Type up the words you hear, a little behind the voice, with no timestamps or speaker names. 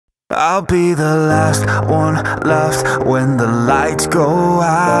I'll be the last one left when the lights go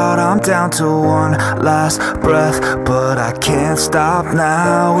out. I'm down to one last breath, but I can't stop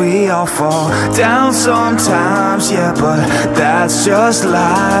now. We all fall down sometimes, yeah, but that's just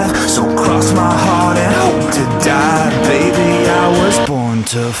life. So cross my heart and hope to die. Baby, I was born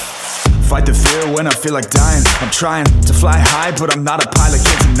to fight the fear when I feel like dying. I'm trying to fly high, but I'm not a pilot,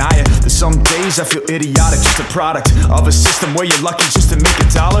 can't deny it. There's some days I feel idiotic, just a product of a system where you're lucky just to make a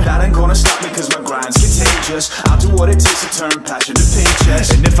dollar. That ain't gonna stop me cause my grind's contagious. I'll do what it takes to turn passion to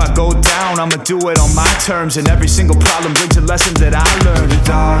paychecks. And if I go down, I'ma do it on my terms. And every single problem brings a lesson that I learned. The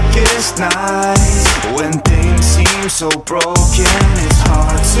darkest nights, when things seem so broken, it's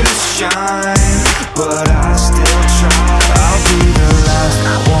hard to shine, but I still try. I'll be the last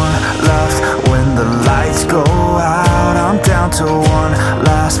one left when the lights go out. I'm down to one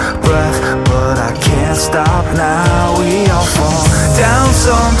last breath, but I can't stop now. We all fall down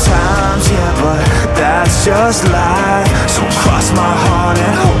sometimes, yeah, but that's just life. So cross my heart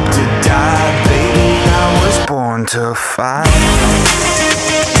and hope to die. Baby, I was born to fight.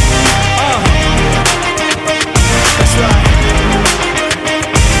 That's right.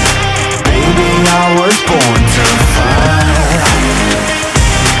 Baby, I was born to fight.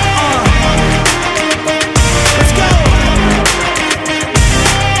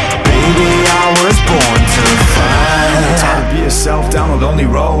 Born to fight. It's hard to be yourself down a lonely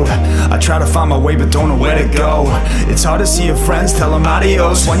road. I try to find my way but don't know where to go. It's hard to see your friends, tell them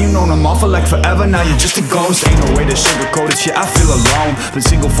adios when you know them all for like forever, now you're just a ghost. Ain't no way to sugarcoat it, shit, I feel alone. Been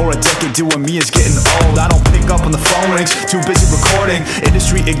single for a decade, doing me is getting old. I don't pick up when the phone rings, too busy recording.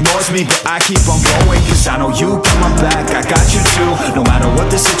 Industry ignores me, but I keep on going, cause I know you got my back, I got you too. No matter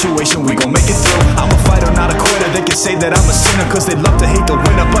what the situation, we gon' make it through. I'm a fighter, not a quitter. They can say that I'm a sinner cause they love to hate the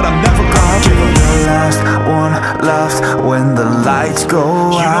winner, but I'm never gonna give up. The last one left when the lights go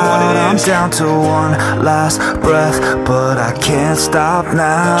out. I'm down to one last breath, but I can't stop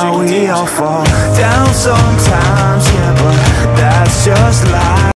now. We all fall down sometimes.